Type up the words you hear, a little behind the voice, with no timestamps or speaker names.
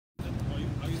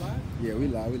Yeah, we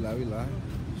live.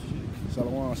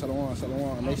 Shalom,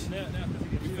 nation.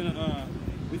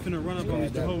 We finna run up on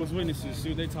these Jehovah's Witnesses, see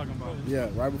what they talking about. Yeah,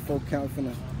 right before count,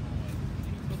 finna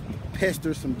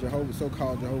pester some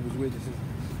so-called Jehovah's Witnesses,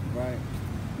 right?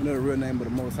 You know the real name of the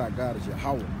Most High God is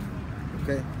Jehovah,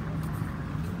 okay?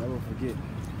 Never forget.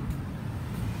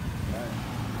 Right?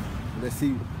 Let's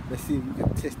see if we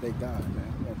can test their God,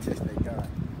 man. We're gonna test their God.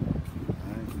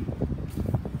 Right?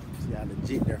 See how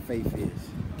legit their faith is.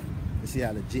 Let's see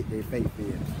how legit their faith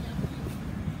is.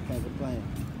 Can't complain.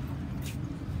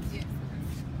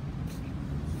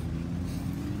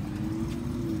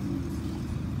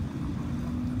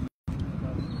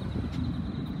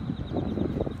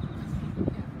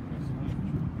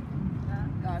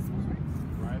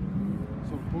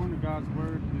 God's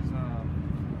word is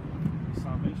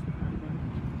salvation.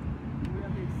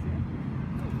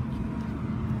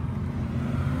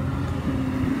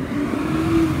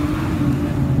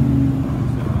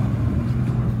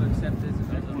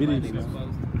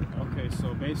 Okay, so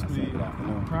basically,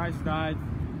 Christ died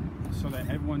so that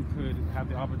everyone could have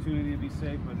the opportunity to be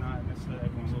saved, but not necessarily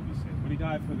everyone will be saved. But he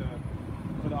died for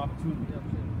the opportunity.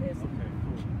 Okay, cool.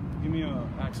 Give me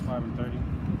Acts 5 and 30.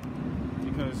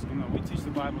 Because, you know, we teach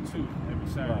the Bible too every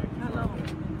Saturday. How long?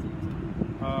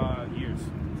 Years.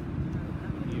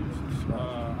 I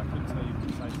couldn't tell you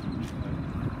precisely.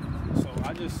 So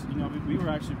I just, you know, we were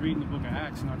actually reading the book of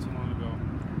Acts not too long ago,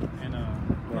 and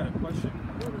we had a question.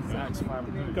 Acts 5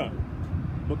 and 30. Okay.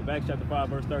 Book of Acts chapter 5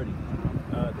 verse 30.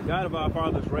 The God of our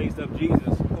fathers raised up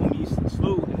Jesus, whom he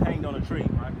slew and hanged on a tree.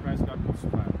 Right, Christ got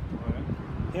crucified.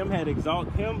 God had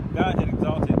exalted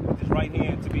with his right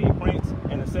hand to be a prince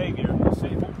and a savior,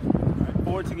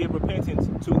 for to give repentance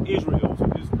to Israel,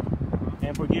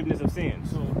 and forgiveness of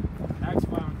sins. So Acts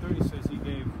 5 and 30 says he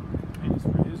gave repentance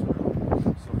for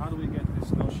Israel. So how do we get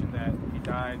this notion that he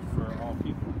died for all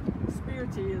people?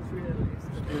 Spiritual Israel.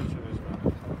 Spiritual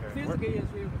Israel. Okay. Physical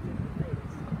Israel.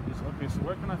 Okay, so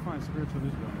where can I find spiritual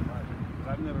Israel in the Bible?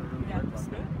 Because I've never really read about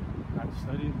that. I have to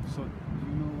study it. So do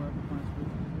you know where I can find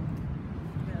spiritual Israel?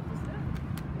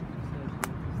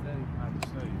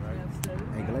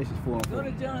 And Galatians 4 and 4. Go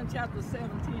to John chapter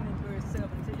 17 and verse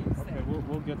 17. Okay,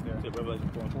 we'll get there. Revelation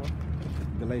 4 and 4.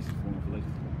 Galatians 4 and 4.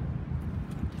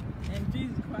 And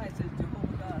Jesus Christ is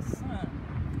Jehovah God's Son.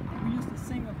 We used to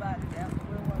sing about it after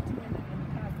World War II in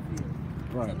KNOXVILLE.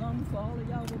 Right. So long before all of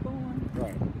y'all were born,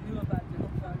 right. We knew about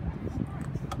Jehovah God and Jesus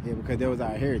Christ. Yeah, because that was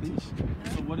our heritage.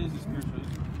 So what is the spiritual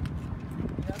Israel?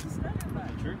 You have to study about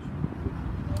it. The church?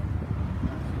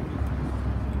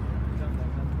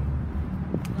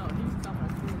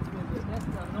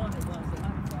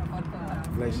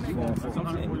 Galatians 4 and 4.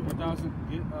 144,000.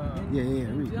 Yeah,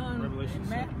 read. Revelation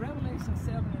 7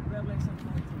 and Revelation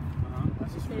 14.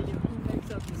 That's Who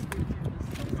makes up the spiritual?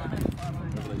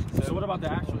 So what about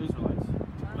the actual Israelites?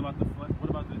 What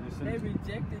about the descendants? They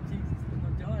rejected Jesus, the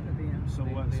majority of them. So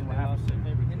what happens to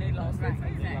them? And they lost their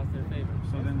favor.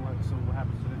 So what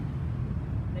happens to them?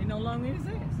 They no longer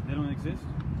exist. They don't exist?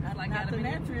 Not the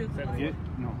natural Israelites.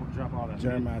 No, drop all that.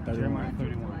 Jeremiah 31. Jeremiah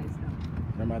 31.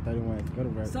 Jeremiah 31. Go to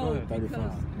verse 35.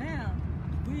 Because now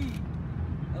we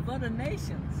of other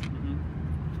nations,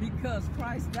 because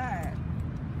Christ died,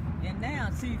 and now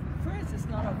see, first it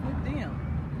started off with them.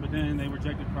 But then they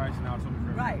rejected Christ, and now it's over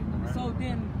for right. So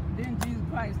then Jesus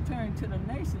Christ turned to the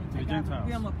nations, to Gentiles.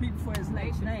 them a people for his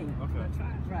name. Okay.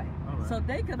 Right. So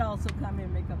they could also come in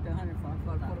and make up the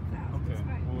 144,000. Okay.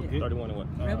 Well, yeah. 31 and what?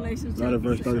 Revelation. Go to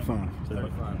verse 35.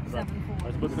 35. That's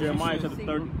book of Jeremiah chapter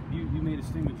 30. You made a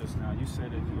statement just now. You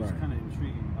said it was kind of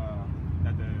intriguing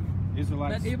that the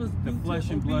Israelites, the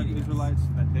flesh and blood Israelites,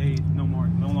 that they no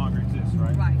longer exist,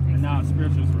 right? Right. And now it's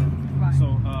spiritual Israel. Right.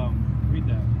 So read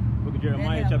that. Book of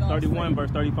Jeremiah chapter 31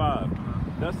 verse 35.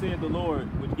 Thus saith the Lord,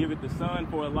 which giveth the sun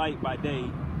for a light by day,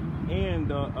 and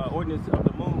the ordinance of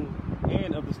the moon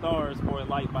and of the stars for a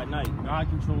light by night. God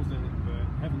controls the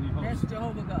heavenly host. That's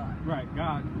Jehovah God. Right.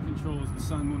 God controls the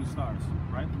sun, moon, and stars.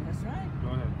 Right. That's right. Go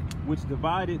ahead. Which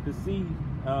divided the sea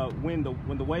when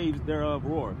the waves thereof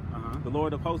roar. The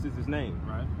Lord of hosts is his name.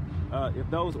 Right. If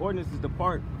those ordinances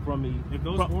depart from me, if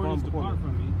ordinances depart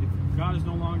from me, if God is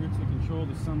no longer to control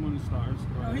the sun, moon, and stars.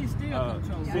 No, he's still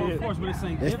controlling. Well, of course, but it's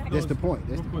saying that's the point.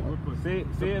 That's the point.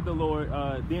 Said the Lord,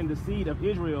 then the seed of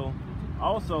Israel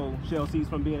also shall cease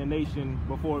from being a nation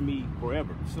before me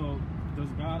forever. So does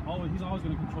God always? He's always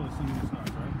going to control the sun, moon, and stars,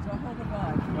 right? Jehovah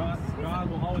God. God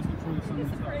will always control the sun, moon,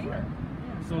 and stars, right?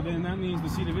 So then that means the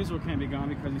seed of Israel can't be gone,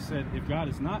 because he said if God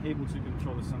is not able to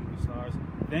control the sun and the stars,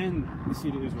 then the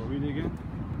seed of Israel. Read it again.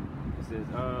 It says,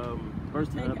 Verse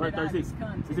 36.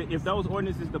 It said, if those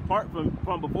ordinances depart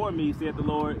from before me, said the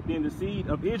Lord, then the seed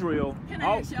of Israel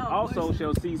also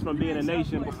shall cease from being a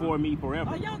nation before me forever.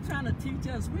 Are y'all trying to teach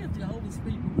us? We're Jehovah's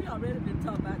people. We already been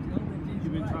taught about Jehovah and Jesus.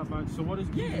 You've been taught about. So what does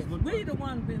Jesus look like? We the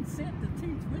one been sent to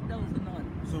teach with those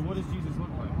anointings. So what does Jesus look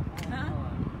like?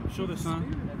 Huh? Show the son.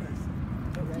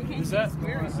 Is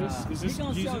this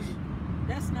Jesus?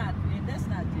 That's not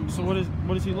Jesus. So what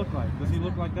does he look like? Does he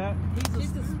look like that?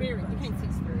 He's the spirit. You can't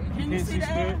see spirit. Can you see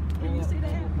that? Can you see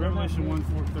that? Revelation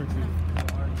 1:13.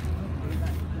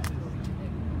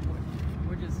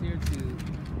 We're just here to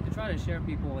try to share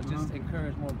people and just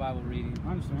encourage more Bible reading.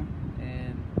 I understand.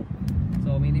 And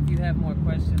so, I mean, if you have more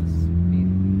questions, I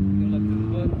mean, you look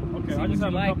through the book. Okay, see I just what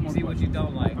have you a like, couple more see what you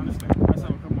don't like. I understand. I just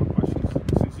have a couple more questions.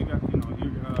 Since you got, you're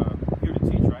here to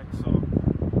teach, right? So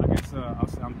I guess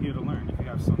I'm here to learn. If you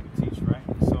have something to teach, right?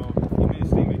 So you made a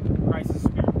statement. Christ is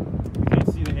spirit. You can't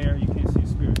see the air. You can't see the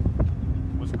spirit.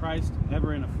 Was Christ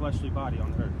ever in a fleshly body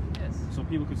on earth? Yes. So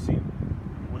people could see him.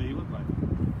 What did he look like?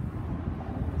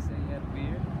 We say he had a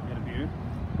beard. He had a beard.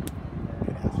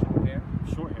 Short hair.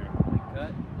 Short hair. Clean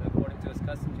cut. According to his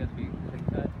customs, he had to be clean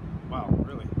cut. Wow,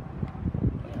 really?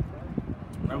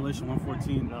 Revelation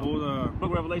 1:14. No. Book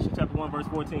of Revelation chapter 1 verse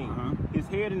 14. His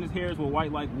head and his hairs were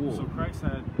white like wool. So Christ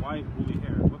had white woolly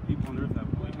hair. What people on earth have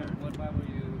woolly hair? What Bible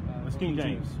you? That's King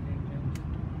James.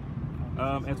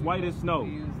 As white as snow. We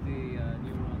use the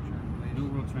New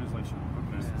World Translation.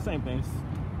 Okay. Yeah. Same thing.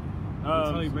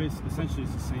 I'll tell you, essentially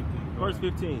it's the same thing. Go Verse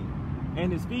ahead. 15.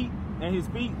 And his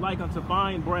feet like unto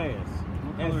fine brass.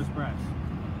 What color is brass?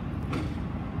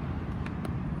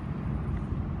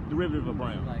 Derivative of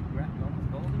brown. Like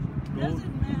gold.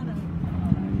 Doesn't matter.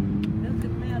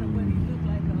 Doesn't matter what he looked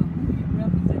like or who he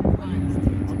represented. What he was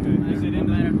teaching. Okay. Is it in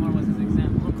the matter more was his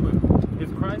example? Real quick. If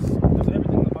Christ, does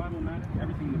everything in the Bible matter?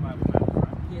 Everything in the Bible matters,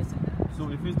 right? Yes, it does. So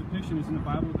if his depiction is in the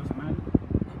Bible, does it matter?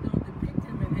 They don't depict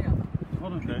him in heaven.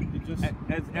 Hold on. Okay. It just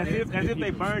As if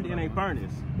they burned in a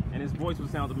furnace, and his voice was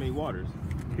sound of many waters.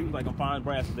 He was like a fine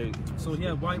brass today. So he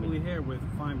had white woolly hair with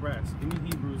fine brass. Give me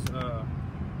Hebrews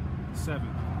 7.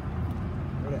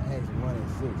 Go to Acts 1 and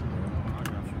 6, bro. I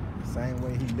got you. The same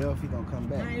way he left, he gonna come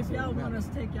back. Now, if y'all want us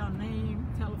to take y'all name,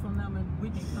 telephone number, we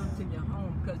can come to your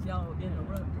home because y'all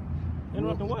interrupted.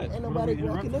 Interrupting what? Ain't nobody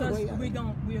walking Because up. we can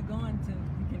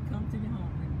come to your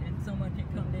home and someone can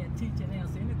come there and teach and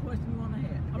answer any question you want to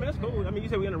have. I mean, that's cool. I mean, you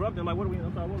said we interrupted him. Like, what are we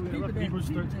interrupting? Hebrews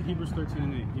 13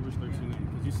 and 8. Hebrews 13 and 8.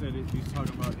 Because you said he's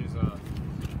talking about his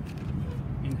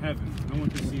in heaven. No one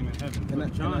can see him in heaven.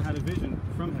 But John had a vision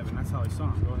from heaven. That's how he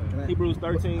saw him. Go ahead. Hebrews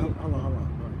 13. Hold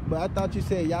on. But I thought you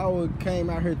said y'all came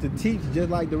out here to teach just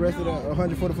like the rest of the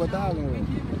 144,000 was.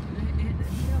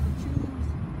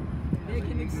 They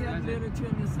can accept literature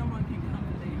and then someone can come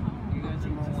to their home. You guys are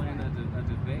more wanting a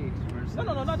debate versus...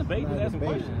 No, not debate. We're asking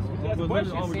questions. We're asking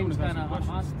questions. It seems kind of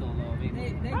hostile, though. I mean,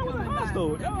 They coming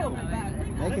hostile. back.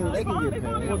 They can get paid.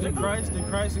 Well, did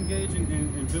Christ engage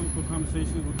in biblical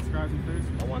conversations with the scribes and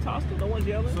Pharisees? No one's hostile. No one's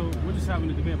yelling. So we're just having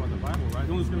a debate about the Bible, right?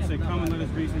 The only scripture say, "Come and let us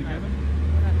reason together."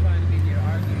 we're not trying to be here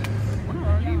arguing. We're not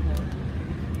arguing. People,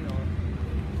 you know,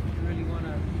 really want to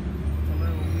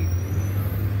learn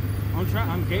what we...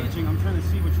 I'm gauging. I'm trying to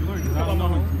see what you learned because I don't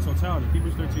know in totality.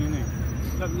 Hebrews 13 and 8.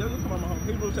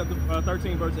 Hebrews chapter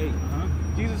 13, verse 8.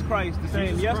 Jesus Christ, the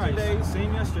same yesterday,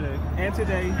 and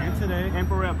today, and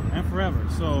forever. And forever.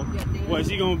 So, what is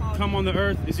he gonna come on the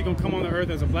earth? Is he gonna come on the earth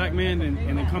as a black man and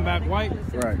then come back white?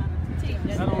 Right.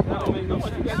 That don't make no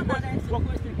sense. Y'all not asking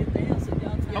questions to get the answer.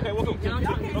 Y'all tell Okay, well, y'all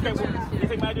can't okay, well, you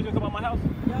think Magic can come out my house?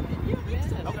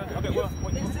 Okay, well,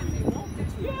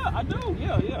 yeah, I do,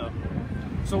 yeah.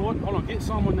 So what? Hold on, get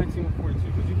Psalm 119 and 42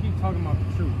 because you keep talking about the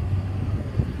truth.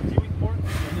 Do you eat pork?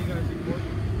 You guys eat pork?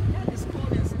 Y'all just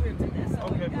quoting scripture. That's all.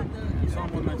 Okay, but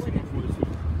Psalm 119 and 42.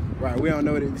 Right, we don't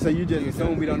know what it. So you just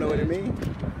assume we don't know what it means?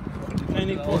 Can't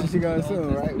eat That's pork. what you gonna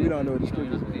assume, right? We don't know what the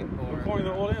scripture is. According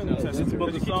to the Old and New Testament,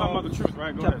 but you keep talking about the truth,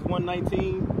 right? Go Chapter ahead.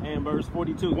 119 and verse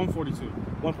 42. 142.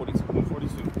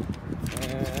 142.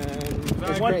 And It's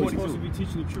it's supposed to 142. be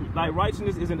teaching the truth. Thy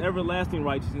righteousness is an everlasting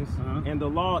righteousness, and the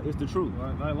law is the truth.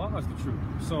 Well, thy law is the truth.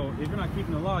 So if you're not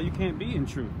keeping the law, you can't be in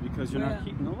truth because you're not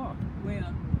keeping the law.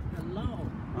 Well, the law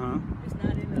is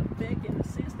not in effect in the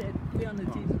sense that we're under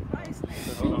Jesus Christ's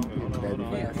name. Hold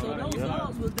on. Yeah, so those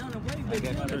laws was done away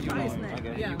with under Christ's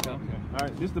name. Yeah. All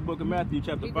right, this is the book of Matthew,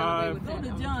 chapter 5, Go to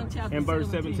John chapter and verse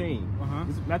 17.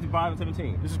 This is Matthew 5 and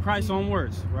 17. This is Christ's own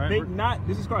words, right?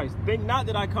 This is Christ. Think not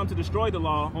that I come to destroy the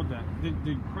law. Hold that.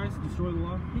 Did Christ destroy the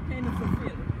law? He came to fulfill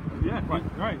it. Yeah,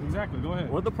 right, exactly. Go ahead.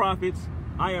 Or the prophets.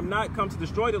 I am not come to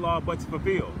destroy the law, but to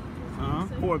fulfill.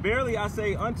 For verily I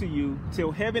say unto you,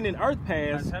 till heaven and earth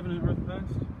pass. Has heaven and earth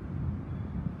passed?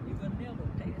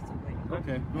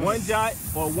 Okay. One jot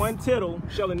or one tittle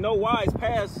shall in no wise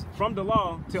pass from the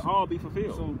law till all be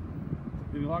fulfilled. So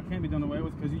the law can't be done away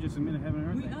with because you just admitted heaven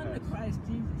and earth. We under Christ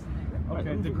Jesus.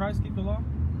 Okay. Did Christ keep the law?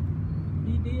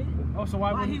 He did. Oh, so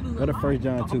why he wouldn't? was Go to 1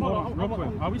 John 2. Hold on, real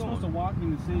quick. Are we supposed to walk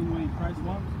in the same way Christ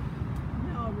walked?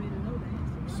 You already know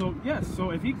the answer. So yes.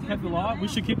 So if he kept the law, we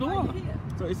should keep the law.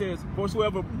 So it says, for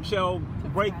whosoever shall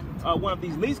break one of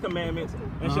these least commandments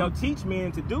and shall teach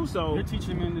men to do so, You're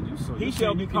teaching men to do so. he You're shall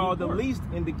saying be you can called the work. least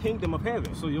in the kingdom of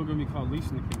heaven. So you're going to be called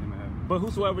least in the kingdom of heaven. But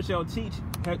whosoever shall teach,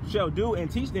 shall do and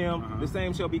teach them, the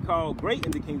same shall be called great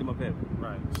in the kingdom of heaven.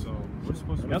 Right. So we're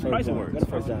supposed to. That's Christ's word. That's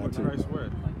 1 John 2. Christ's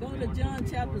word. Go to John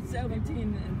chapter 17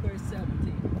 and verse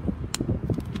 17.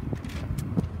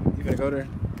 You gonna go there?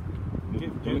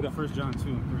 Get 1 John 2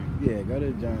 and 3. Yeah, go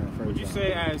to John 1. Would you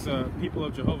say, as people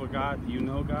of Jehovah God, do you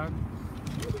know God?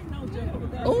 You didn't know Jehovah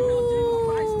God. You know Jesus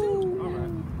Christ too. All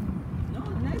right. No,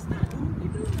 that's not who we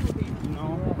do know then.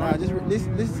 No. Nah, just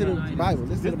listen to the Bible. Listen This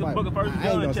to is the the book Bible. of 1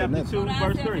 John chapter 2,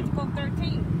 verse 3.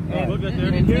 13. Look at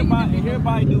there. And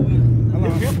hereby do we.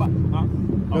 Hereby,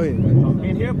 Go ahead.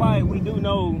 and hereby we do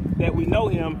know that we know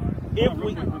him if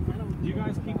we. Do you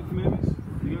guys keep the commandments?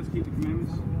 Do you guys keep the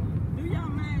commandments? Do y'all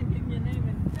mind giving your name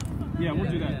and telephone number? Yeah,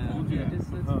 we'll do that. We'll do that.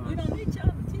 We don't need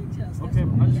y'all to teach us. That's Okay,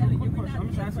 what I I'm just have a telling you. quick We're question. not I'm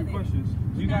just here asking for that. questions. Do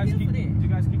We're you not guys here keep? for Do that. you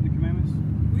guys keep the commandments?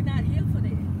 We're not here for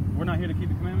that. We're not here to keep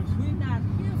the commandments. We're not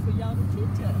here for y'all to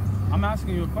teach us. I'm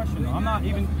asking you a question. Though. I'm not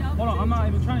even. Hold on. I'm not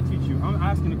even trying to teach you. I'm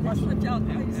asking a That's what question. y'all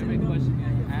Every question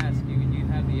you ask, you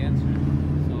have the answer.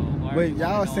 So why But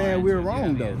y'all saying we're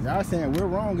wrong though. Y'all Y'all saying we're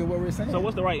wrong in what we're saying. So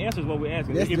what's the right answer is what we're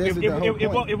asking. That's the whole point.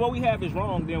 If what we have is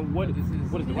wrong, then what is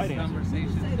the right answer?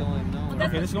 Conversation's going nowhere.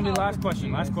 Okay, this is gonna be the last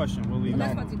question. Last question. We'll leave.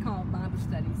 That's that. what you call Bible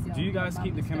studies. Do you guys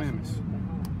keep the commandments?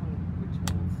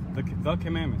 The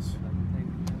commandments.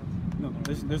 No,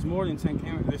 there's more than 10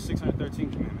 commandments. There's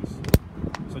 613 commandments.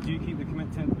 So do you keep the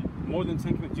more than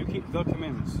 10 commandments? Do you keep the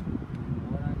commandments?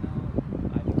 What I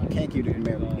know, You can't keep the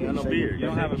commandments. You got no beard. You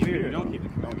don't have a beard. You don't keep the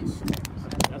commandments.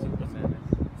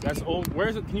 That's old. Where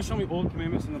is it? Can you show me old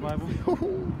commandments in the Bible?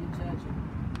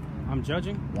 I'm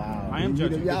judging. Wow. I am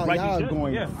judging. Y'all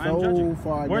going Yeah, I am so judging.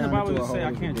 far Where in the down Bible into does it a say I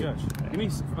hole can't of judge? Give me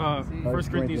 1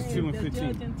 Corinthians 2 and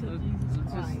 15.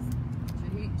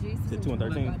 To 2 and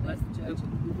 13.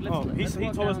 Oh, he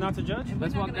told us not to judge?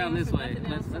 Let's walk down this way.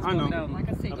 Let's I know. walk down. Like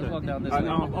I said, Let's walk down this I way.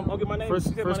 know. I'll get my name.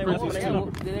 First get my name. Corinthians Yeah,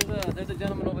 2. well, there's a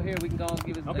gentleman over here. We can go and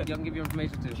give his. Okay. Y'all can give your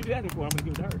information to. She be asking for it. I'm gonna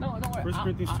give it to her. No, don't worry. 1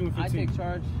 Corinthians 2 and I 15. take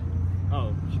charge.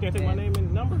 Oh, she can't take my name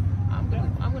and number. I'm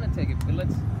gonna take it, but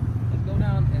let's go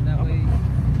down, and that way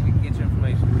we can get your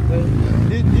information.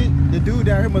 The dude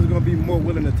down here must gonna be more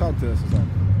willing to talk to us or something.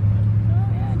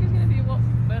 Yeah, he's gonna be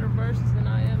better versed than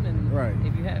I am, and Right.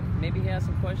 if you have, maybe he has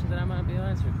some questions that I might be able to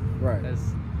answer. Right.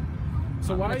 Because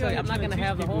So I'm why gonna are tell you you, I'm not trying to gonna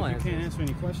have teach the whole people if you can't answers.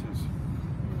 answer any questions?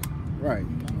 Right.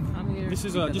 I'm here. This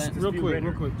is because just I- real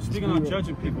quick. Speaking on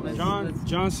judging people,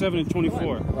 John 7 and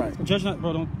 24. Right. Judge not,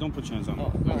 bro. Don't put your hands on me. Oh,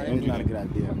 all right. Don't It's do not a that.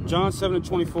 good idea. John 7 and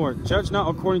 24. Judge not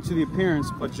according to the appearance,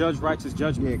 but judge righteous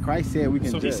judgment. Yeah, Christ said we can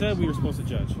So judge. he said we were supposed to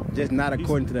judge. Just not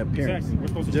according to the appearance. Exactly. We're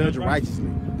supposed to Judge judge righteously.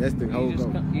 That's the whole You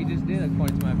goal. you just did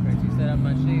according to my appearance. You said I'm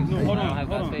not shaved. No, so hold I don't on, have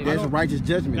hold God's on. favor. That's righteous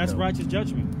judgment. That's though. righteous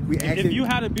judgment. We If actually- you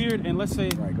had a beard and let's say,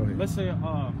 Right, go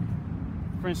ahead.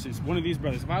 for instance, one of these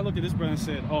brothers, if I looked at this brother and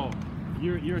said, oh,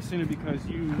 you're a sinner because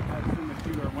you assume that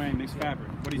you are wearing mixed fabric,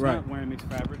 but he's Right. not wearing mixed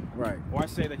fabric. Right. Or I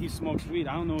say that he smokes weed.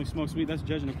 I don't know if he smokes weed. That's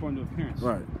judging according to appearance.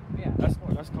 Right. Yeah. That's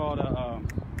called a what's it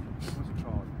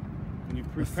called? When you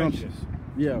Presumption. prejudice,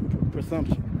 Yeah,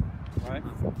 presumption. right?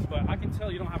 But I can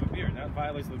tell you don't have a beard. That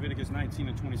violates Leviticus 19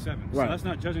 and 27. So Right. that's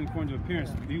not judging according to appearance.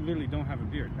 You literally don't have a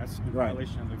beard. That's in Right.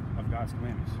 violation of God's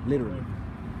commandments. Literally.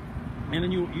 And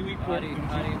then you eat How pork. do you know?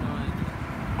 How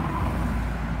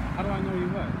do I know you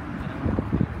what?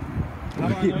 How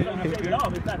do I know you don't have a Shave it beard?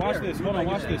 off, it's not Watch there. this. You Hold on.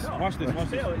 like Watch it this. shaved off. Watch this. Watch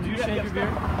this. Do you shave your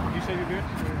beard? Do you shave your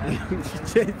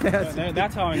beard?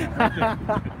 That's how I know. Right there.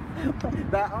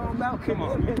 That arm out. Come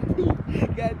on, man.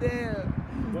 Goddamn.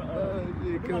 Oh,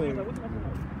 shit, cool.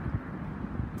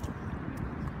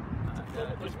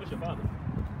 What's your father?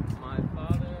 My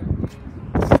father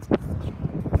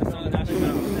That's not a national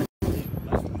anthem.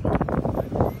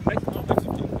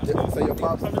 So your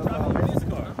pops is so-called Mexican?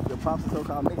 Your pops is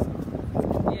so-called Mexican?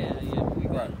 yeah, we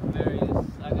got various.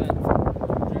 I got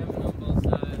German on both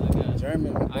sides. I got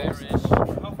German. Irish,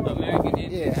 American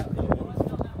Indian. Yeah.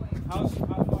 How far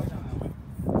down that way?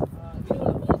 You know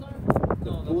what the Bulls are?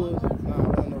 No, the Bulls? No, I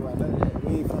don't know about none of that. We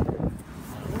ain't from here.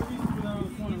 What are you down on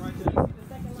the corner right there? The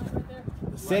second light right there?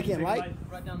 Second light?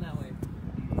 Right down that way.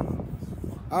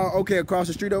 Oh, okay, across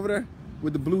the street over there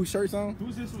with the blue shirts on?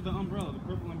 Who's this with the umbrella, the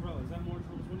purple umbrella? Is that more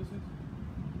Jehovah's Witnesses?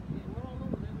 Yeah, we're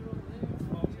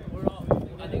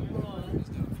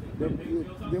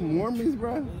Them Mormons,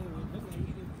 bro.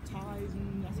 Ties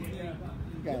and that's what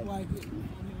they look like it.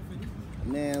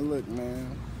 Man, look,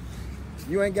 man.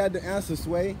 You ain't got the answer,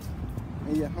 Sway.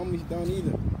 And your homies don't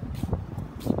either.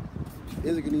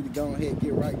 Israel need to go ahead and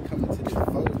get right coming to this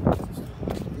vote.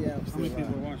 Yeah, I'm How many people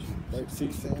are watching?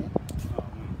 36, Sam. Oh, man.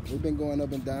 We've been going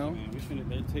up and Yeah, down. man,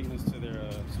 they're taking us to their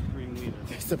supreme leader.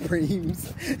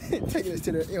 Supremes. Taking us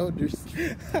to their elders.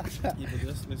 Yeah, but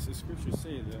that's the scriptures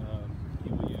say that he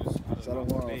will use out of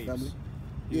the mouth of babes. Family.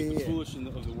 Use the foolish of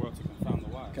the world to confound the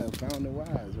wise. Confound the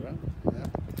wise, right? Yeah.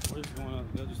 We're just going up,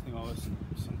 they'll just think, oh, that's some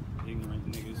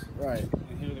ignorant niggas. Right.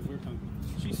 And here that we're coming.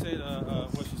 She said,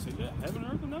 what she said? Yeah, heaven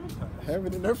and earth will never pass.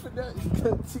 Heaven and earth,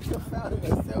 she confounded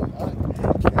herself. That's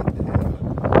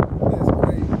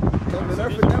great. Heaven and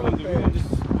earth will never We're going to pass. just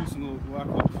do some little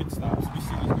WACO pit stops. We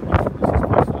see these directions. This is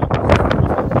first up. The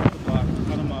block,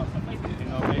 cut them up. You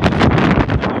know,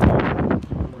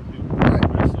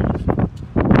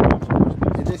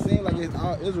 It just seems like it's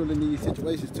all Israel in these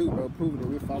situations too, bro. Proving that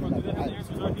we're following Do like they have the the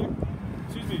answers right here?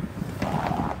 Excuse me.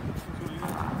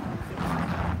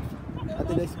 I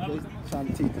think they're trying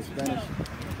to teach the Spanish.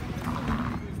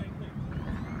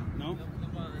 No?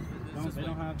 They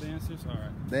don't have the answers? All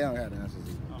right. They don't have the answers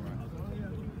either. All right.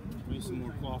 We need some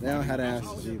more qualified. They don't have the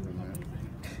answers either, man.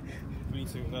 We need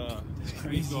to go a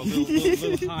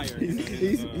little higher.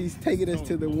 He's taking us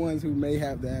to the ones who may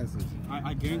have the answers.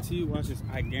 I guarantee you, watch this.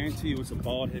 I guarantee you it's a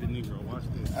bald-headed Negro. Watch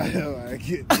this. I know, I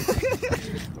get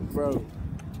bro.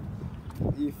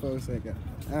 You folks ain't got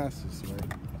answers,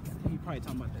 right? You probably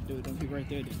talking about that dude. Don't be right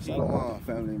there. Shalom,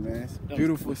 family, man. It's a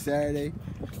beautiful Saturday,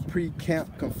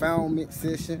 pre-camp confoundment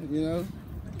session. You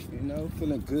know,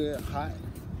 feeling good, hot.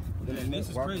 And this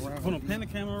is crazy. Hold on, pan the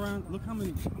camera around. Look how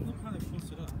they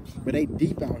posted up. But they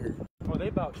deep out here. Well, they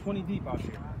about 20 deep out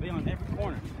here. They on every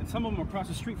corner, and some of them are across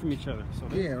the street from each other. So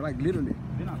they, Yeah, like literally.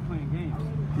 they're not playing games.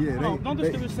 Yeah, Don't the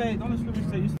scripture say? Don't the scripture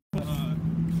say? You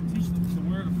teach the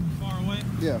word far away.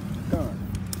 Yeah, come on.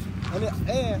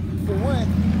 And for one,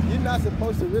 you're not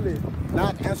supposed to really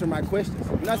not answer my questions.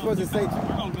 You're not supposed to say. We're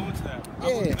gonna go into that.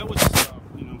 Yeah. That was just,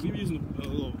 we were using a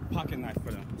little pocket knife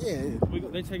for them. Yeah.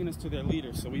 They're taking us to their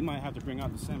leader, so we might have to bring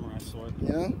out the samurai sword.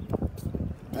 You know.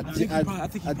 I think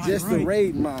you're just right. the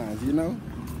raid mines, you know.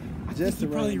 Just the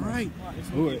You're probably raid. right. It's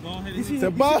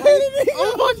a bald-headed nigga.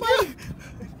 Oh my God.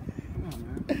 Come on,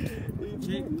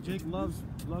 man. Jake loves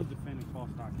defending false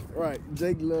doctrine. Right.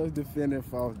 Jake loves defending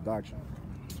false doctrine.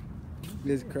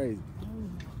 It's crazy.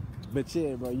 But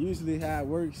yeah, bro, usually how it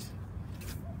works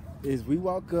is we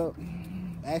walk up,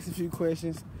 ask a few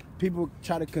questions. People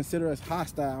try to consider us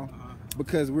hostile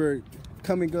because we're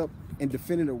coming up and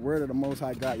defending the word of the Most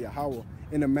High God, Yahweh,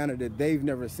 in a manner that they've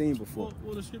never seen before.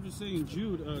 Well, the scripture saying in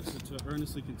Jude to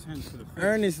earnestly contend for the faith.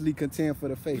 Earnestly contend for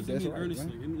the faith. What do you That's mean right. earnestly?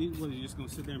 Right? I mean, what, are you just going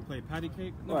to sit there and play patty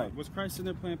cake? No. Right. Was Christ sitting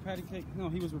there playing patty cake? No,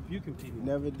 he was rebuking people.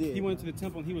 Never did. He went to the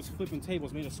temple and he was flipping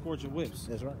tables, made a scourge of whips.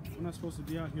 That's right. We're not supposed to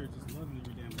be out here just loving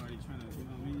every damn body, trying to, you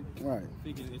know what I mean? Right.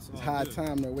 Thinking it's all It's high good.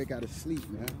 time to wake out of sleep,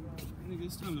 man. Nigga,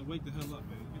 it's time to wake the hell up,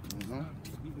 man. Stop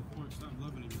eating pork, stop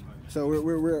loving everybody. So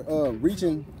we're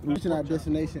reaching our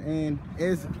destination, and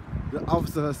as the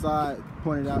officer Hassad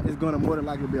pointed out, it's going to more than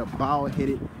likely be a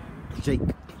bald-headed Jake.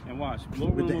 And watch,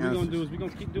 Lord willing, what we're going to answers. do is we're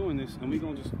going to keep doing this, and we're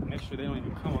going to just make sure they don't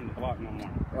even come on the block no more.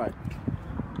 Right.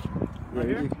 Right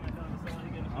here?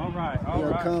 All right, all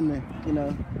We'll right. come and, you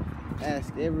know,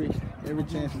 ask every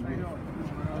chance we get.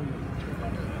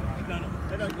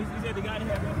 You said the guy that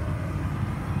had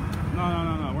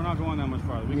No. We're not going that much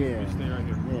farther. We can stay right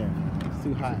here. Yeah. It's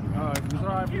too hot. Is it all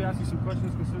right if we ask you some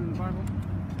questions concerning the Bible?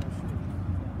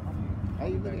 How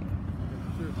you looking?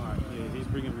 All right. Yeah, he's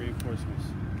bringing reinforcements.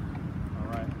 All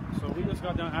right. So we just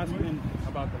got done asking him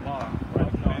about the law,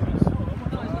 right? The commandments.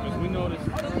 Because we noticed.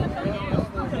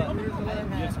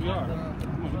 Yes, we are.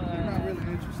 We're not really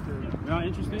interested. You're not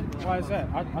interested? Why is that?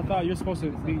 I thought you're supposed to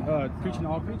be preaching to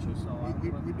all creatures.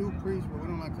 We do preach, but we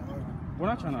don't like to argue. We're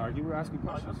not trying to argue. We're asking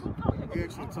questions. We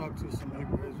actually talked to some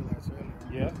Hebrew Israelites earlier.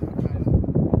 Yeah.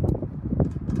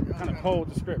 Kind of cold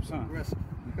with the scripts, huh? Aggressive.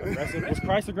 Aggressive? Was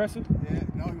Christ aggressive? Yeah,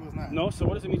 no, he was not. No. So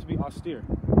what does it mean to be austere?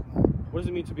 What does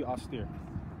it mean to be austere?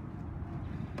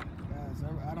 Guys,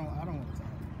 I don't want to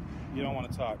talk. You don't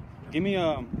want to talk. Give me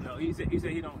No, he said he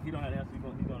don't have the answer. He's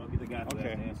gonna be the guy who has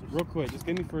the okay. answers. Real quick, just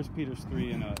give me 1 Peter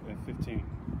 3 and 15.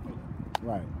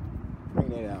 Right. Bring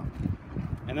that out.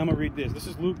 And I'm going to read this. This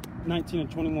is Luke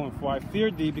 19:21. For I fear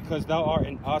thee because thou art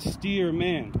an austere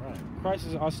man. Right. Christ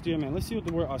is an austere man. Let's see what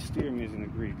the word austere means in the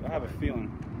Greek. I have a feeling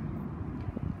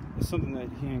it's something that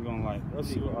he ain't going to like. Let's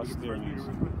see what austere means.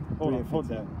 Hold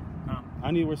that.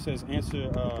 I need where it says answer.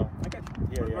 I got you.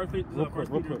 Yeah. Real quick. Verse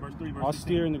 3, verse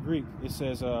austere in the Greek. It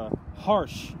says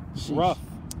harsh, Sheesh. rough,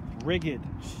 rigid.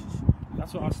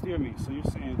 That's what austere means. So you're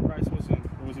saying Christ wasn't,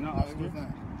 or was he not austere? was not.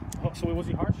 Oh, so was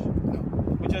he harsh?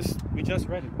 No. We just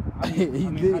read it. How do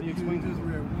you, how do you explain just that?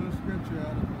 read one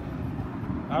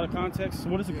scripture Out of context? So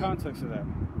what is the context of that?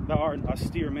 Thou art an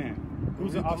austere man.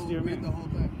 Who's an austere read man? the whole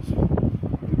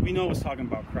thing. We know it's talking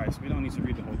about Christ. We don't need to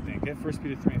read the whole thing. Get 1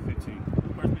 Peter 3 and 15.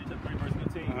 1 Peter 3, verse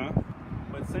 15. Uh-huh.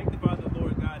 But sanctify the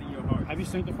Lord God in your heart. Have you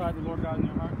sanctified the Lord God in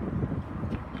your heart?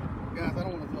 Guys, I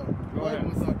don't want to talk. Go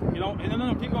ahead. You don't,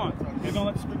 no, keep going. You're going to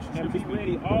let the scriptures And speak. be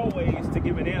ready always to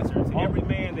give an answer to every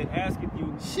man that asketh you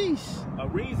Sheesh. a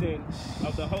reason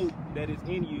of the hope that is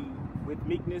in you with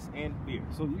meekness and fear.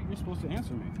 So you're supposed to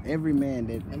answer me. Every man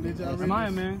that. And did y'all read Am I a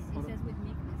this? man? It says with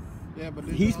meekness. Yeah, but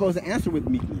did He's y'all supposed to answer with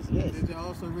meekness. Yes. Did y'all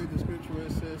also read the scripture where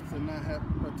it says to not have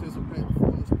participate in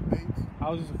foolish debates?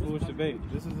 How is this a foolish debate?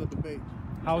 This is a debate.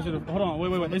 How is it? Hold on,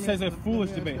 wait. It says a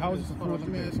foolish debate. How is this a Hold on, foolish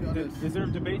let me debate? ask y'all this. Is there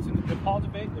debates in the Paul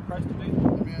debate, the Christ debate?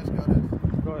 Let me ask y'all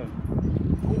this. Go ahead.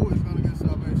 Who is going to get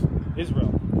salvation? Israel,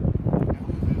 And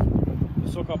who is Israel?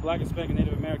 the so-called Black, Hispanic,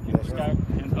 Native Americans,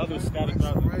 and others scattered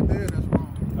throughout. Right there, that's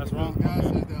wrong. That's wrong? Because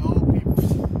God says that all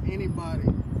people, anybody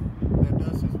that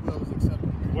does His will is acceptable.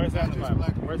 Where's that in the Not just Bible?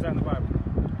 black people. Where's that in the Bible?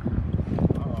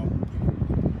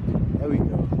 There we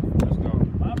go. Let's go.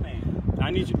 My man.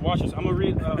 I need you to watch this. I'm gonna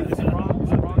read. Is it wrong?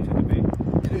 Is it wrong to debate?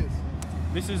 It is.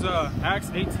 This is Acts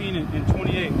 18 and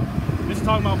 28. This is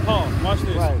talking about Paul. Watch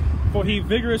this. Right. For he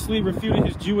vigorously refuted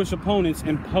his Jewish opponents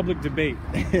in public debate,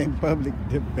 In public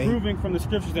debate. proving from the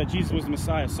scriptures that Jesus was the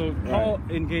Messiah. So Paul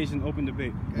engaged in open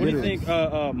debate. What do you It think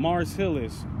is. Mars Hill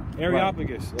is?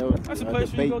 Areopagus. Right. That's a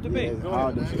place where you go debate. Yeah, Go all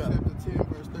ahead. the- Acts chapter 10,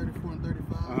 verse 34 and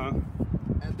 35. Uh-huh.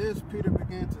 At this, Peter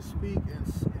began to speak,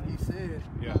 and he said,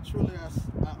 Yeah. Now truly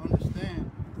I understand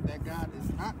that God is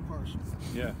not partial,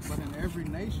 Yeah. but in every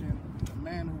nation, the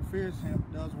man who fears him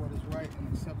does what is right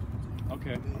and acceptable to him.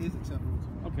 Okay. It is acceptable to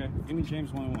him. Okay. Give me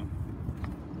James 1:1.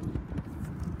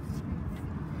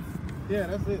 Yeah,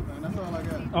 that's it, man. That's all I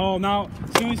got. Oh, now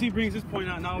as soon as he brings this point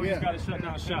out, now we just Yeah. got to shut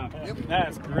down shop. Yep.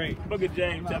 That's great. Book of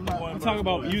James, chapter 1. I'm talking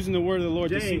about using the word of the Lord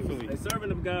James, deceitfully. a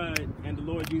servant of God and the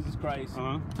Lord Jesus Christ,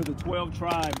 to the 12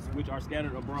 tribes which are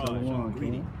scattered abroad. Shalom,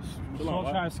 Greeting. So all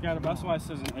tribes scattered. That's why it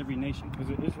says in every nation, because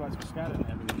the Israelites were scattered in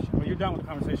every nation. But you're done with the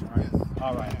conversation, right? Yes.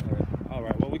 All right. All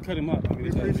right. Well, we cut him up. I mean, We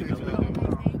appreciate that's you. what we do.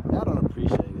 Y'all don't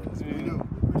appreciate us. We do.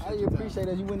 How do you appreciate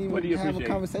that? You wouldn't What do even you have a appreciate?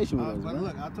 conversation with us, But bro.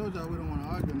 look, I told y'all we don't want to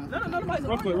argue. No, nobody's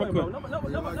Real quick, real quick.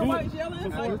 Nobody's yelling.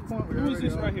 At this point, we Who is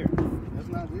this right here? That's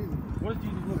not Jesus. What does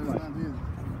Jesus look That's like? not Jesus.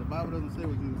 The Bible doesn't say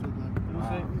what Jesus looks like. You know what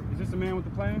I'm saying? Is this the man with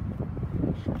the plan?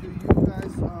 Do you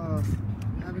guys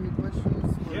have any questions?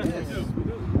 Or Yes, we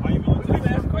do. Are you willing to We've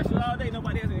been asking questions all day.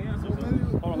 Nobody has an answer.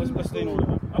 Hold on, let's stay in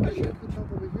order. Okay, you could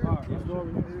jump over here. All right, let's go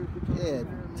over here. Maybe we could jump Yeah, over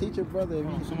here. teach your brother if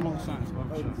you Some more signs.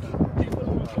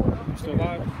 You still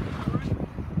live?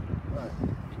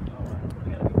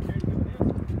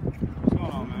 What's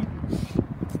going on, man?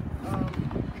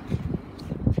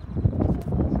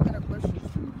 What kind of questions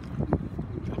do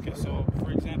you Okay, so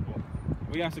for example,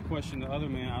 we asked a question. The other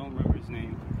man, I don't remember his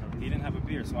name. He didn't have a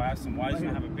beard, so I asked him why does he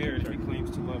not have a beard if he claims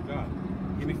to love God?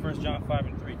 Give me 1 John 5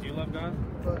 and 3. Do you love God?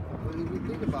 But when we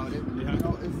think about it, Yeah. you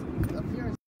know, it's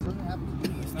appearance doesn't have to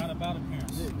do It's not about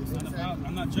appearance. Yeah, It's not about. exactly.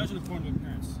 I'm not judging according to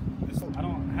appearance. I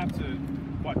don't have to.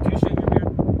 What? Do you shave your beard?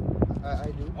 I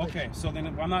do. Okay, so then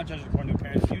I'm not judging according to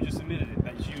appearance. You just admitted it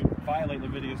that you violate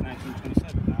Leviticus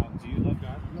 19:27. Now, do you love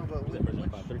God? No, but what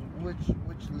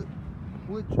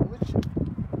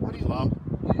do you Law. mean?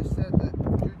 You just said that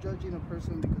you're judging a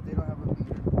person because they don't have a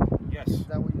beard. Yes. Is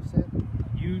that what you said?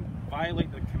 You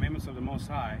violate the commandments of the Most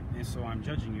High, and so I'm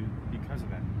judging you because of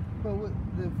that. But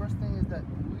the first thing is that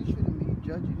we shouldn't be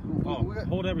judging.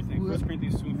 Hold everything. 1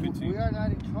 Corinthians 2 and 15. We are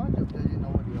not in charge of judging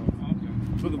nobody else.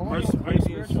 Okay. So the Only- first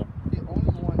Corinthians. The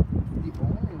only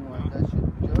one that should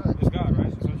judge. It's God, right?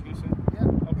 That's what you're gonna say.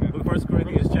 Yeah. Okay. Book of 1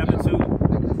 Corinthians chapter 2.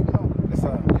 Because That's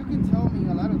all. you can tell me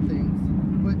a lot of things,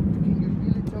 but can you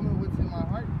really tell me what's in my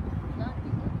heart? Not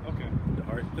really. Okay. The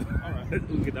heart. All right.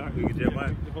 We get the heart. We get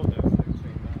Jeremiah. Hold that. Hold on.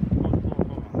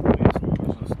 Let me ask you a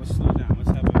question. Let's slow down. Let's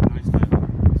have a nice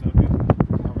dialogue. Is that okay?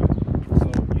 All right. So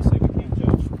you say we can't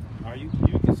judge.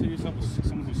 Do you consider yourself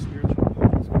someone who's spiritual?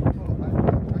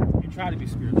 You try to be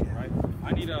spiritual, right?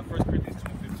 I need 1 Corinthians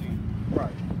 2 and 15.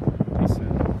 Right. He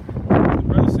said. The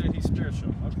brother said he's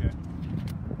spiritual. Okay.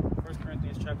 1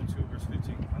 Corinthians chapter 2, verse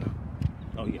 15. I know.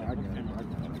 Oh, yeah. I got it.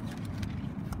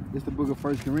 It's the book of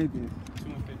 1 Corinthians, 2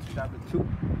 and 15. chapter 2,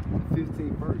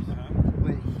 15th verse. Uh-huh.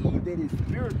 But he that is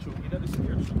spiritual He that is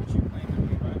spiritual, which you claim to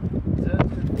be, right?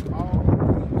 judges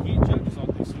all He judges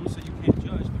spiritual. So you say you can't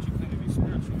judge, but you claim to be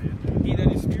spiritual. He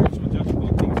that is spiritual judges all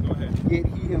things. Go ahead. Yet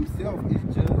he himself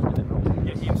is judged of no man.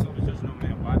 Yet he himself is judged no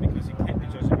man. Why? Because he can't be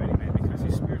judged of any man, because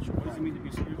he's spiritual. What does it mean to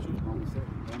be spiritual? Romans 7.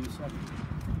 Romans 7.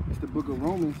 It's the book of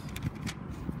Romans,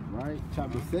 right?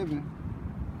 Chapter 7.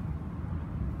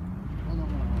 Hold on.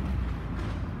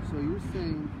 So you're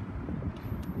saying,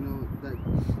 you know, that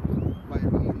by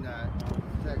reading that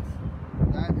text,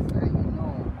 that is letting you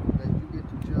know that you get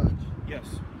to judge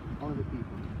Yes. other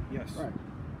people. Yes. Right.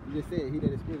 You just said he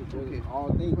that is spiritual. Okay.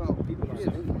 All things. Well, People are yes,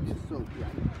 things. so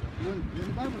when the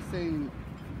Bible's saying,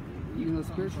 you know,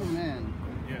 spiritual man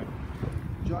Yeah.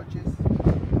 judges.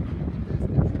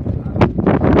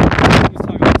 He's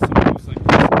talking about someone who's like a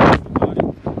spiritual body,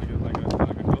 like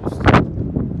a ghost. Like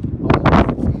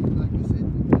you said,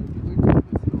 we're talking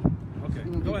Okay. so.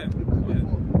 Go ahead. Can Go ahead. you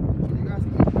ask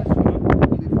me a question?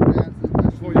 Before I answer the question,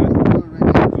 Before you ask- you already Go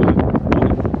ahead. Go ahead.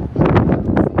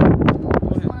 No,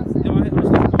 I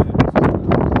understand. Go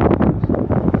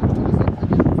ahead.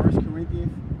 1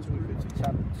 Corinthians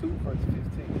chapter 2, verse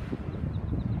 15.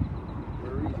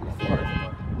 We're reading this first.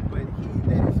 But he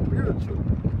that is spiritual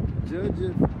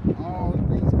judgeth all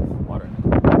things. Water. Yet he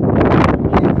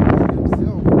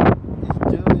himself is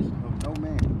judged of no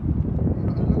man.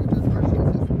 Look at this verse. It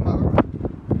says, however, the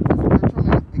spiritual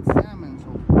man examines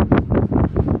hope,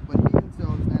 but he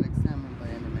himself is not examined by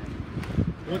any man.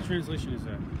 What translation is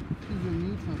that? This is a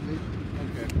new translation.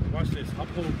 Okay. Watch this. I'll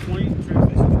pull 20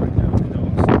 translations right now. And they'll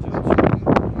also judge.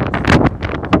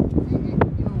 You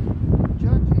know,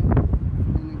 judging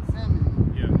and examining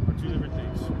Yeah, are two different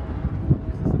things. is the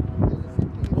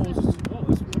Oh, same it's thing. just, oh,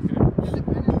 that's okay. It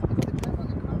depends on the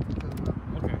context as well.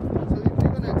 Okay. So if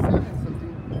you're going to examine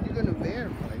something, you're going to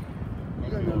verify.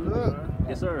 You're going to look.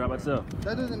 Yes, sir. How about yourself?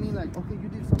 That doesn't mean like, okay, you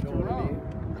did something wrong.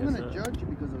 I'm Yes, going to sir. judge you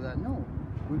because of that. No.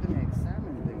 We're going to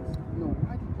examine things. You know,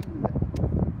 why did you do that?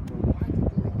 Why did you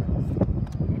make that mistake?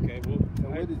 Okay, well, So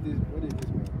what does this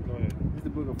mean? go ahead. This is the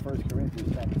book of 1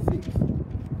 Corinthians chapter 6.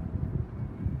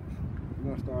 We're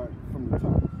going to start from the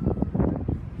top.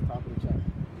 Top of the chapter.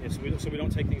 Yeah, so we don't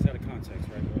take things out of context,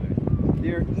 right? Go ahead.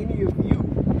 There any of you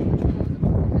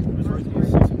Verse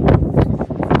Verse 6.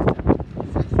 6:1.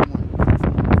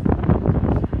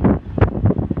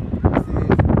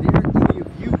 says, there any of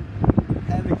you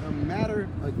having a matter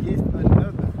against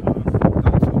another,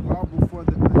 go to law before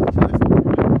the unjust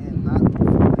and not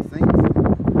before the saints?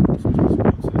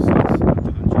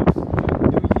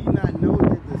 Do ye not know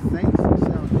that the saints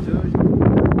shall judge the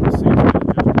world?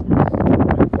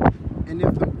 And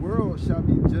if the world shall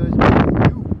be judged by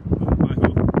you, By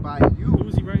who? by you, Who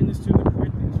is he writing this to? The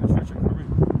Corinthians, the church of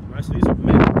Corinth. Right, so these are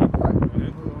many people. Go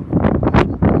ahead.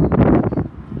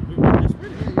 We just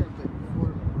read it. Yeah, but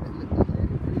before,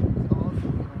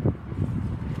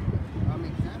 I'm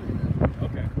examining that.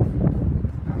 Okay.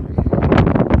 I'm reading it.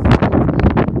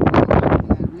 And I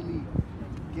really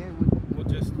get what Well,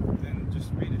 just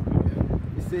read it. Go ahead.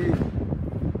 it says,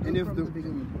 and if from the, the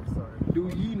beginning. Sorry. do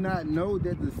ye not know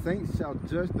that the saints shall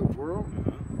judge the world?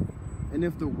 And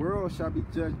if the world shall be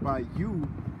judged by you,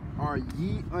 are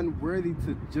ye unworthy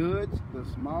to judge the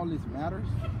smallest matters?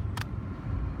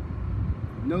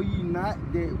 Know ye not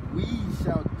that we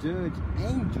shall judge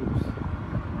angels?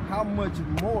 How much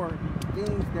more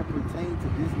things that pertain to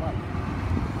this life?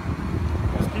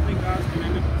 Was keeping God's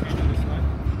commandment pertain to this life?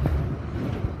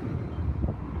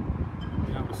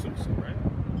 Yeah, I would assume so, right?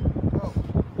 Well,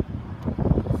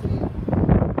 see,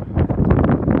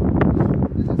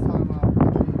 this is talking about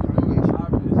evaluation.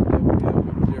 Obviously, we have a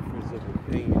difference of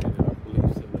opinion in our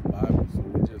beliefs in the Bible, so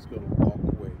we're just going to walk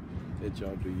away. Let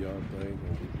y'all do your thing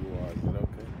and we do ours. Is that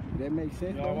okay? That makes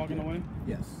sense? Y'all walking away?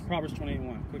 Yes. Proverbs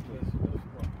 28:1, quickly.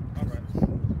 All right.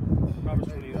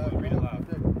 Proverbs 28:1, read it loud.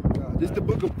 This is the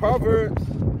book of Proverbs.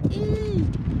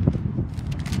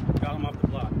 Got him off the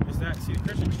block. Is that, see, the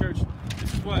Christian church,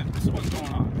 this is what's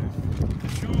going on, man. The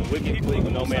true wicked people flee of the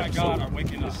when no Most man High God pursueth. are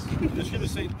waking up. The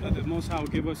scriptures say that the Most High will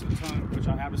give us a tongue which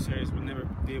our adversaries will never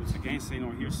be able to gainsay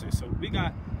nor hearsay. So we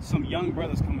got some young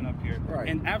brothers coming up here Right.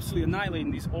 and absolutely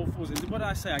annihilating these old fools. And what did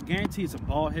I say? I guarantee it's a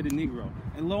bald-headed Negro.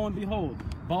 And lo and behold,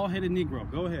 bald-headed Negro.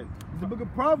 Go ahead. The book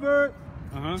of Proverbs,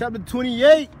 Uh-huh. chapter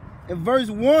 28 and verse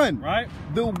 1. Right?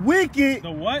 The wicked,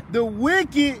 The what?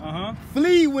 Uh-huh.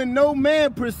 flee when no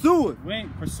man pursueth. We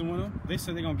ain't pursuing them. They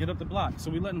said they're going to get up the block. So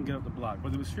we let them get up the block.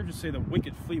 But the scriptures say the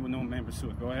wicked flee when no man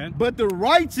pursueth. Go ahead. But the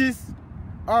righteous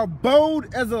are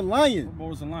bold as a lion.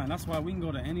 Borders the line. That's why we can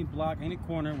go to any block, any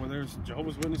corner where there's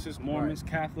Jehovah's Witnesses, Mormons,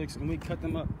 Catholics, and we cut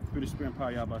them up through the spirit and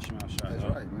power. Yahweh Shem Shai. That's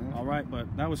right, man. All right,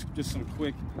 but that was just some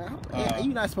quick Man,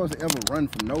 you're not supposed to ever run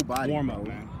from nobody. warm up,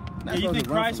 bro. man. Yeah, you think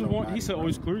Christ would want? He said, "Oh,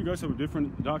 it's clear you guys have a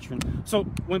different doctrine." So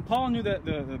when Paul knew that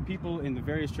the people in the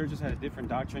various churches had a different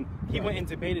doctrine, he went and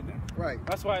debated them. Right.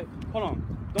 That's why. Hold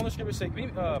on. Don't the scripture say? Give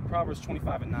me Proverbs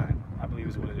 25:9. I believe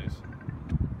is what it is.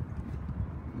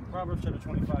 Proverbs chapter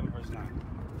 25 and verse 9.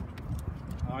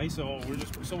 He said, "Oh, we're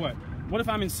just so what? What if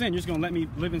I'm in sin? You're just gonna let me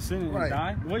live in sin and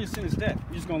die? Well, your sin is death.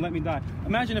 You're just gonna let me die.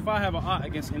 Imagine if I have an ought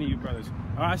against any of you brothers.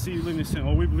 I see you living in sin.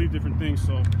 Oh, we believe different things.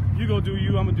 So you go do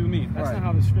you, I'm gonna do me. That's not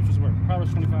how the scriptures work.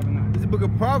 Proverbs 25 and 9. It's the book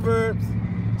of Proverbs,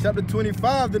 chapter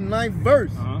 25, the 9th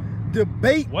verse.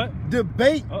 Debate. What?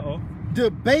 Debate.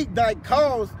 Debate thy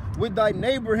cause with thy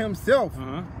neighbor himself,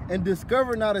 and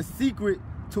discover not a secret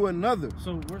to another.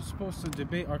 So we're supposed to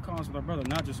debate our cause with our brother,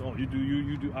 not just, oh, you do you,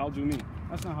 you do, I'll do me.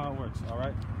 That's not how it works, all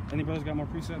right? Any brothers got more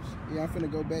precepts? Yeah, I'm finna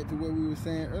go back to what we were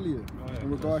saying earlier in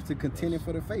regards to contending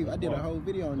for the faith. I did a whole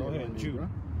video on that. Go ahead, Jude.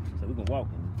 So we can walk.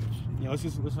 Yeah, let's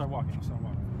start walking. Let's start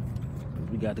walking.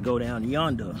 We got to go down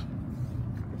yonder.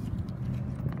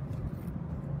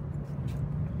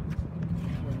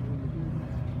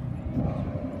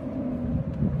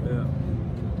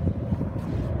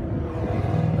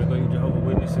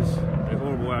 They're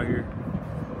horrible out here.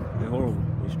 They're horrible.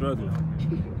 They're struggling.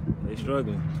 They're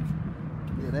struggling.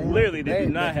 Yeah, Clearly, they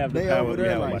do not have the power we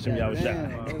have watching y'all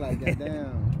shine. They like that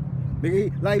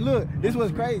down. Like, look, this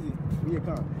was crazy.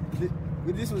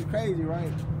 This was crazy,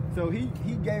 right? So he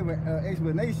gave an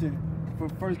explanation for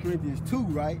 1 Corinthians 2,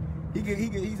 right? He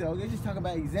said, okay, just talk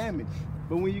about examine.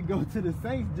 But when you go to the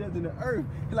saints judging the earth,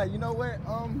 he's like, you know what?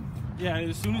 Yeah,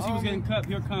 as soon as he was getting cut,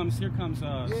 here comes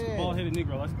bald-headed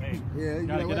Negro. Let's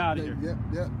gotta get out of here.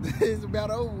 Yep. It's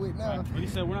about over with now. Right. But he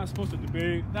said we're not supposed to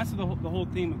debate. That's the whole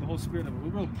theme of the whole spirit of it. We're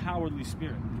a real cowardly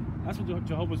spirit. That's what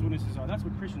Jehovah's Witnesses are. That's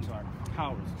what Christians are.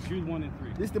 Cowards. Jude 1 and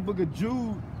 3. This is the book of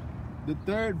Jude, the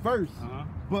 3rd verse.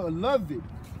 Beloved,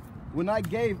 when I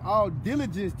gave all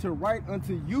diligence to write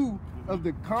unto you of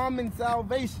the common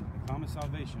salvation. The common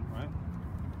salvation, right?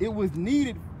 It was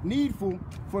needful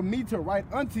for me to write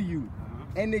unto you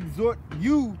and exhort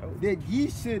you that ye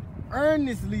should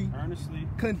earnestly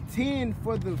contend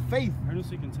for the faith.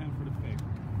 Earnestly contend for the faith.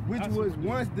 Which was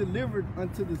once delivered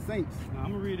unto the saints. Now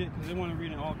I'm gonna read it because they want to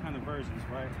read in all kind of versions,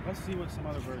 right? Let's see what some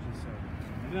other versions say.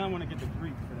 And then I want to get the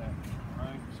Greek for that.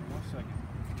 Right? So 1 second.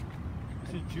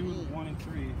 This is Jude 1 and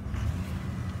 3.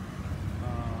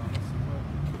 Let's see what.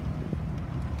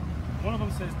 One of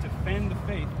them says defend the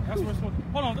faith. That's what we're supposed to.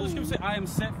 Hold on, does the scripture say I am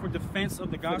set for defense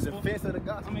of the gospel? For defense of the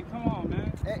gospel. I mean, come on,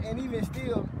 man. And even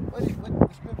still, what the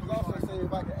scriptures also say,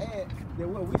 if I could add, that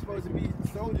we're supposed to be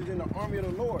soldiers in the army of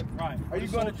the Lord. Right. Are you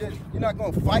going to just, you're not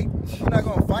going to fight? You're not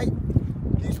going to fight?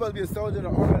 You're supposed to be a soldier in the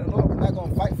army of the Lord, but not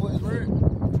going to fight for his word?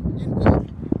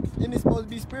 Then it's supposed to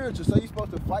be spiritual, so you're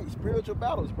supposed to fight spiritual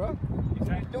battles, bro.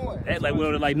 What are you doing? That's like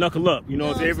we're like knuckle up, you know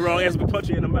what I'm saying? Every wrong answer, we punch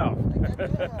you in the mouth.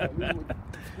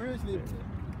 Spiritually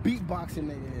beatboxing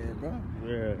their head, bro.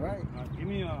 Yeah. Right? Give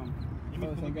me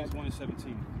Philippians 1 and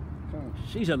 17.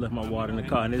 She just left my water in the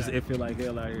car, and it feel like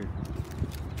hell out here.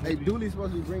 Hey, Dooley's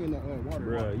supposed to be bringing the water.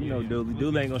 Bro, you know Dooley.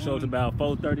 Dooley ain't gonna show us about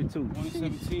 4:32.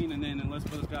 1:17, and then unless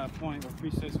brothers got a point or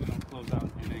 3:6, we're gonna close out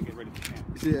and then get ready for camp.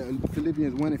 Yeah,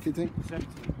 Philippians 1 and 15?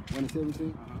 17. 1 and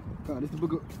 17? This is the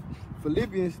book of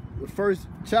Philippians, the 1st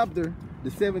chapter, the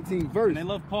 17th verse. And they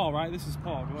love Paul, right? This is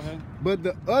Paul. Go ahead. But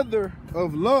the other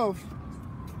of love,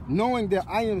 knowing that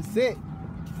I am set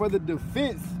for the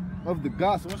defense of the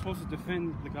gospel. So we're supposed to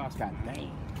defend the gospel. God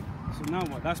dang. So now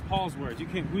what? That's Paul's words. You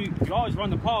can't. We always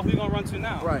run to Paul. Who you gonna run to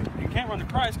now? Right. You can't run to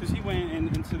Christ because he went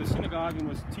into the synagogue and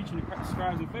was teaching the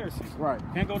scribes and Pharisees. Right.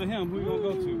 Can't go to him. Who you gonna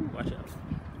go to? Watch out.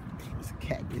 It's a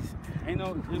cat.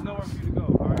 There's nowhere for you to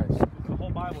go. All right. The whole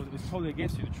Bible is totally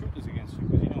against you. The truth is against you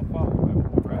because you don't follow the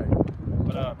Bible. Right.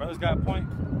 But brothers got a point.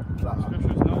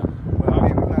 Scriptures no. Well, I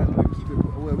mean, we might as well keep it.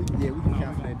 Well, we can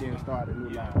cancel that then start a new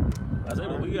line. I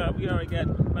said, we already got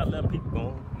about 11 people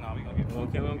going. No, we gonna get.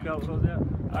 Okay, we gonna close out.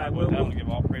 All right, well, I'm gonna give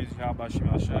all praise to Yahweh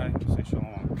Shai. Say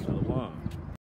shalom.